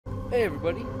Hey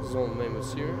everybody,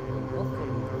 Zolmamus here, and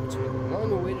welcome to the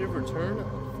long-awaited return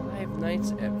of Five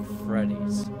Nights at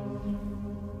Freddy's.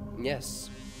 Yes,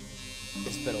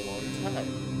 it's been a long time,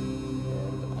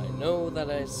 and I know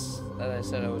that I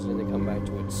said I was going to come back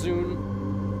to it soon,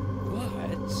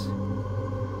 but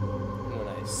when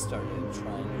I started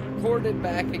trying to record it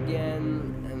back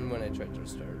again, and when I tried to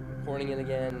start recording it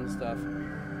again and stuff,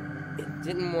 it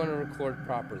didn't want to record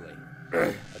properly.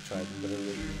 I tried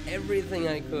literally everything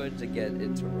I could to get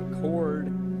it to record,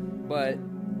 but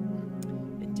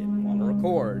it didn't want to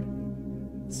record.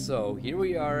 So here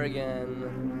we are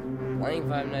again, playing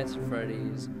Five Nights at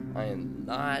Freddy's. I am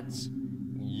not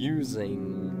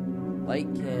using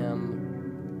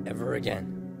Lightcam ever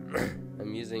again.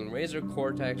 I'm using Razer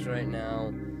Cortex right now,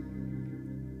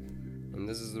 and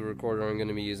this is the recorder I'm going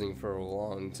to be using for a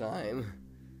long time.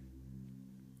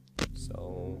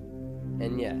 So,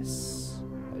 and yes,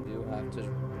 I do have to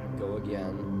go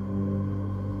again.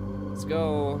 Let's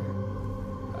go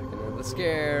back into the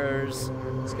scares.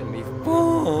 It's gonna be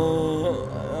fun.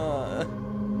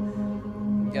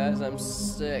 Guys, I'm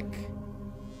sick.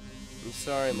 I'm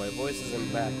sorry, my voice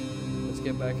isn't back. Let's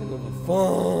get back into the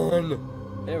fun.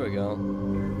 There we go.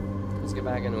 Let's get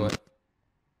back into it.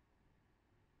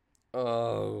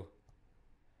 Oh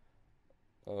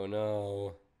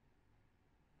no.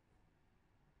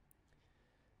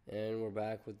 And we're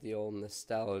back with the old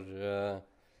nostalgia.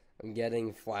 I'm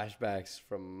getting flashbacks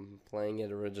from playing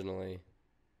it originally.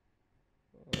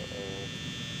 Uh-oh.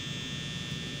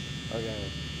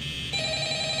 Okay.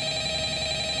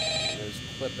 There's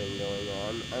clipping going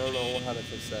on. I don't know how to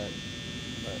fix that,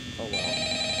 but oh well.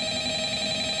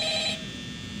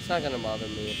 It's not gonna bother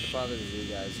me. If it bothers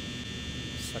you guys,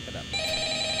 suck it up.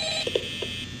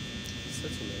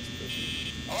 Such a nice person.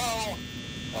 Hello?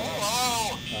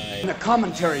 Hello? Hi. The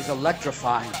commentary's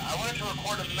electrifying. I wanted to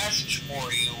record a message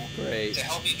for you. Great. To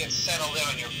help you get settled in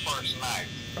on your first night.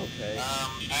 Okay.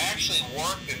 I actually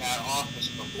worked in that office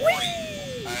before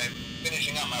you. I'm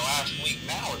finishing up my last week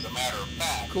now, as a matter of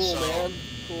fact. Cool, so man.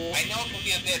 Cool. I know it can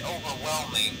be a bit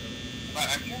overwhelming,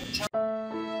 but I'm here to tell you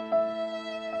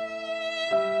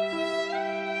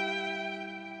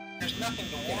there's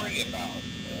nothing to worry about.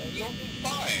 You'll be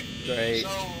fine. Great.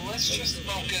 So let's just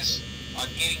focus on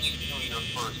getting you through your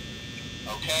first week,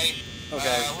 okay?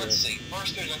 Okay, sure. Let's see.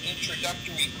 First, there's an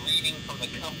introductory greeting from the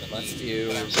company That's you.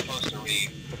 that I'm supposed to read.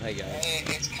 Hi, guys.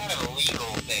 It's kind of a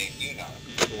legal thing, you know.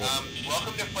 Cool.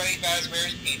 Welcome to Freddy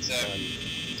Fazbear's Pizza,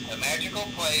 a magical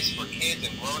place for kids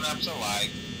and grown-ups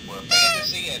alike, where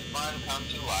fantasy and fun come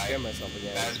to life. Scare myself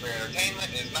again. Fazbear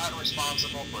Entertainment is not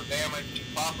responsible for damage to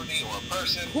property or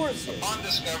person. Of course. Upon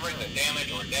discovering that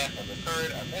damage or death has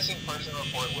occurred, a missing person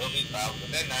report will be filed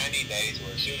within 90 days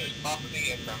or as soon as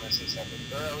property and premises have been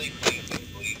thoroughly cleaned and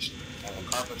bleached and the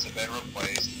carpets have been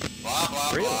replaced. Blah,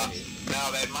 blah, Really? blah.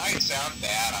 Now, that might sound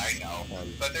bad, I know,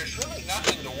 but there's really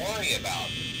nothing to worry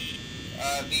about.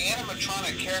 The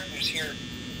animatronic characters here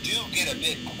do get a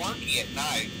bit quirky at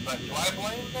night, but do I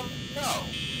blame them? No.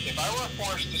 If I were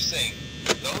forced to sing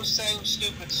those same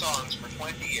stupid songs for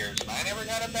 20 years and I never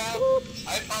got a bath,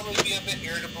 I'd probably be a bit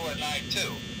irritable at night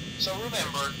too. So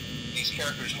remember, these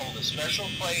characters hold a special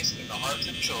place in the hearts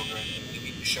of children and we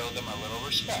need to show them a little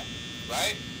respect,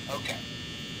 right? Okay.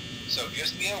 So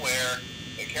just be aware,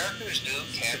 the characters do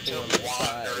tend to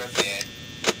wander a bit.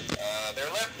 They're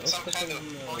left in some kind of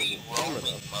free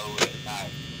roaming mode at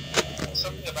night.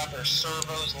 Something about their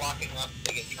servos locking up if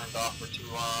they get turned off for too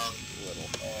long.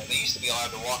 They used to be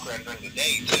allowed to walk around during the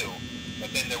day too,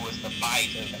 but then there was the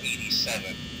bite of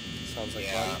 87. Sounds like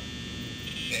Yeah. fun.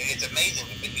 It's amazing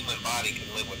that the human body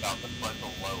can live without the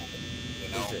frontal lobe, you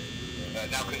know?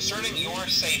 Now concerning your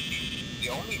safety, the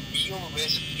only real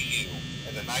risk to you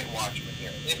as a night watchman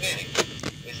here, if any,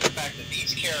 is the fact that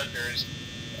these characters,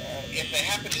 if they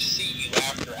happen to see you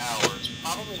after hours,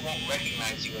 probably won't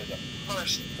recognize you as a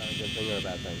person. Not a good thing or a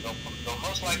bad thing. They'll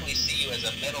most likely see you as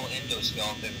a metal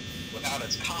endoskeleton without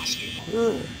its costume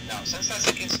on. Now, since that's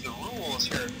against the rules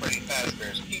here at Freddy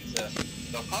Fazbear's Pizza,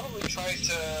 they'll probably try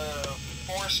to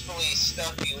forcefully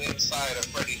stuff you inside a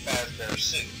Freddy Fazbear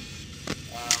suit.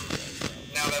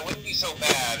 Now, that wouldn't be so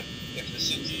bad if the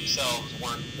suits themselves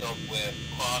weren't filled with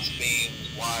cross beams,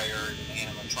 wires, and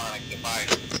animatronic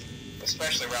devices,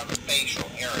 especially around the facial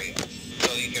area.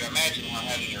 So you can imagine how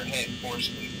having your head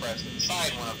forcibly pressed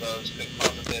inside one of those could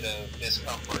cause a bit of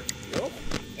discomfort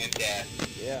and death.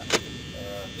 Yeah.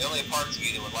 The only parts of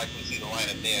you that would likely see the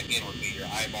light of day again would be your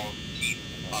eyeballs and teeth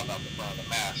that pop out the front of the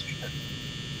mask.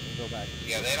 We'll go back.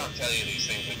 Yeah, they don't tell you these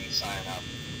things when you sign up.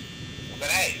 But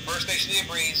hey, first station of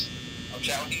the breeze. I'll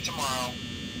chat with you tomorrow.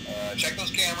 Check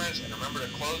those cameras and remember to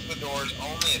close the doors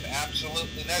only if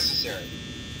absolutely necessary.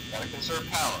 Gotta conserve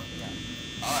power.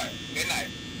 Yeah. Alright, good night.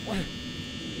 What?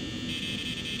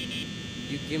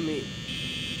 You give me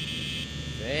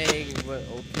vague, but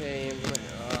okay.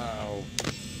 Oh.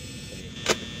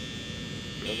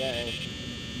 Okay.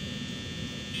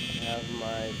 I have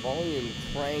my volume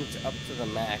cranked up to the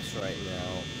max right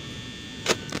now.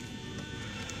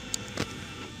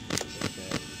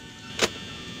 Okay.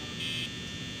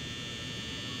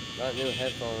 Got new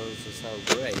headphones that sound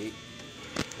great,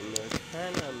 and they're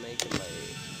kind of making my.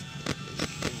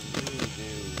 They really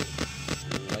do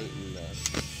lighten the.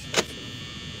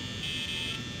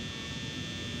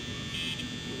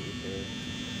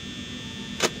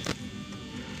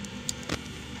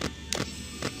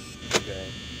 Okay.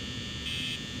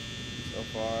 So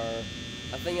far,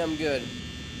 I think I'm good. I'm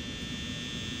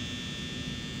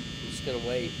just gonna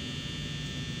wait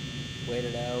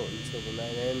it out until the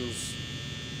night ends.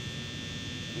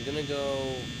 I'm gonna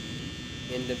go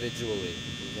individually.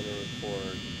 I'm gonna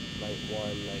record night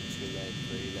 1, night 2, night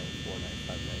 3, night 4, night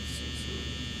 5, night 6, and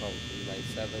probably night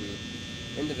 7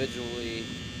 individually,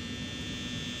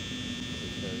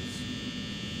 because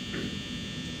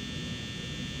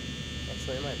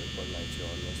actually I might record night 2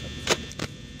 on this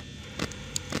episode.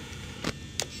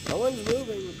 No one's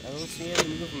moving. I don't see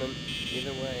any movement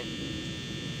either way.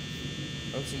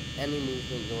 I don't see any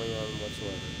movement going on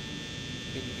whatsoever.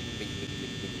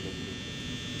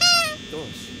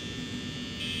 Gosh.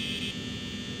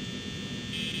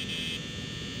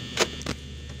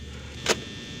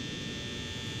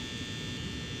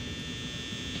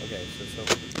 Okay, so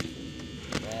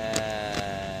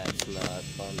that's not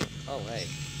fun. Oh, hey.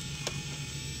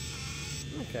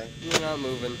 Okay, you're not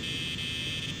moving.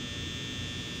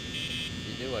 If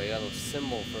you do, I got a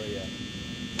symbol for you.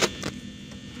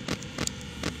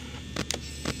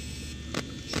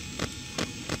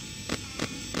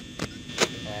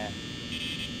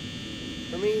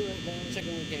 For me, right now,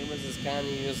 checking the cameras is kind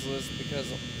of useless because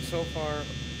so far,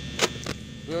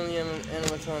 the only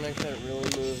animatronic that really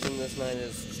moves in this night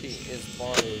is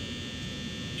Bonnie.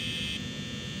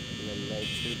 And then night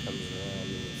 2 comes around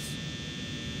and it's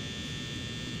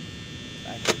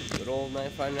back to good old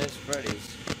night 5 Nights at Freddy's.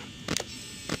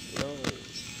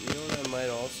 You know what I might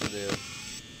also do?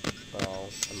 Well,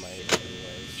 I might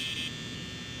anyways.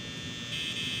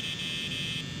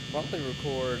 Probably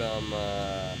record,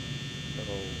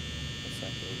 what's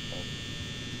that thing called?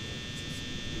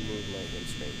 Move my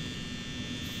windscreen.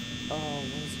 Oh,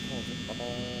 what is it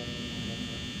called?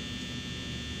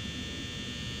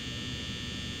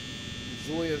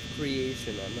 Joy of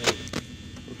Creation. I might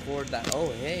record that.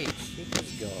 Oh, hey,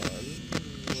 Chica's gone.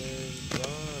 Where's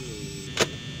Bonnie?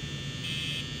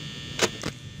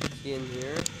 Is he in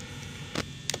here?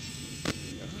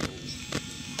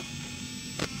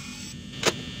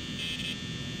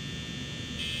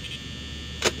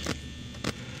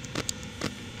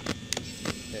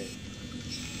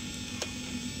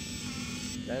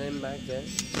 That him back there?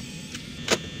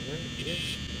 Where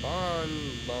is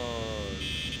Bonnie?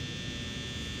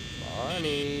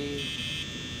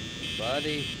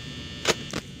 Buddy.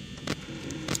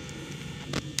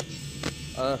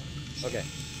 Okay.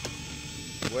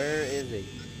 Where is he?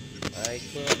 I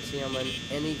can't see him on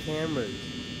any cameras.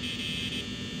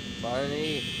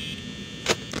 Bonnie.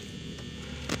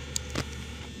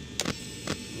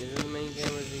 These are the main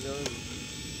cameras he goes.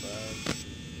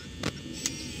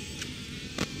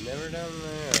 Never down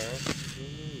there.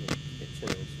 In the kitchen,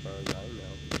 as far as I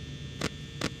know.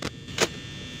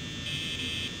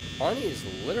 Bonnie is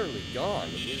literally gone.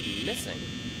 He's missing.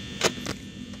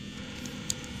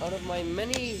 Out of my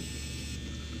many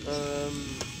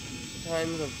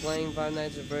times of playing Five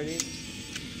Nights at Freddy's,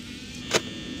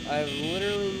 I've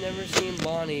literally never seen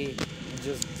Bonnie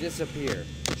just disappear.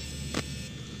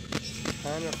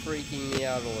 Kind of freaking me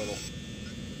out a little.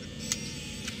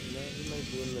 He might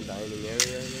be in the dining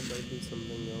area. There might be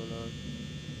something going on.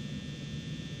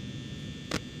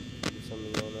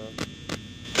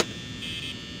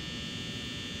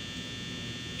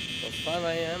 Well, it's 5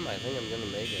 a.m. I think I'm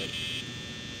gonna make it.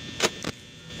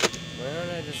 Why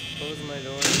don't I just close my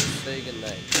door and say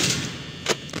goodnight?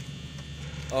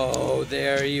 Oh,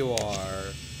 there you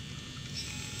are.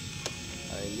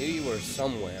 I knew you were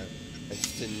somewhere. I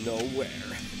just didn't know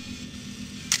where.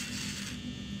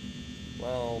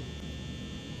 Well,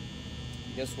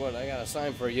 guess what? I got a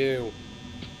sign for you.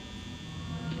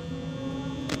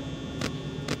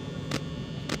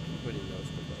 Nobody knows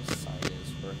what my sign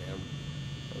is for him.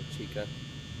 Oh, Chica.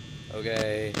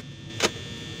 Okay.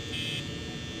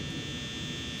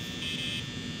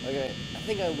 Okay, I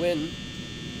think I win.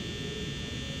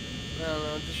 I don't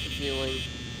know, just a feeling.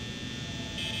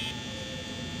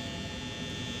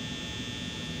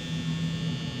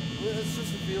 It's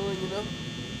just a feeling, you know?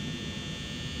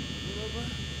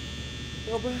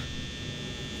 No, bro.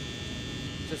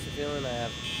 Just a feeling I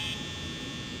have.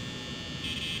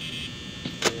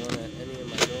 Feeling at any of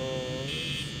my doors.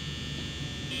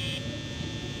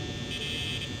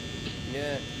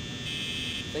 Yeah.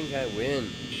 I think I win.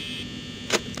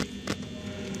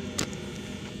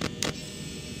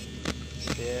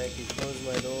 Yeah, I can close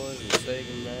my doors and say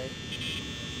goodnight.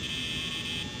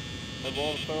 I have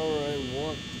all the power I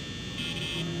want.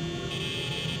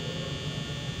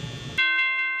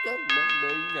 No,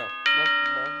 there you go. No,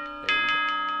 there you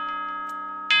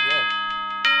go.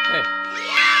 Hey.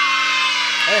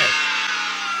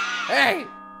 Hey!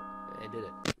 I did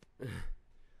it.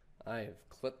 I have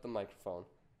clipped the microphone.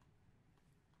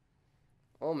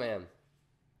 Oh, man.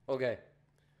 Okay.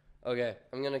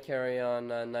 I'm gonna carry on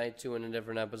night 2 in a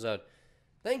different episode.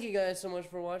 Thank you guys so much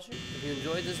for watching. If you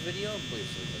enjoyed this video, please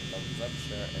leave a thumbs up,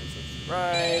 share, and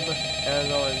subscribe. And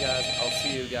as always, guys, I'll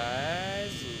see you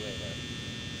guys later.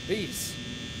 Peace.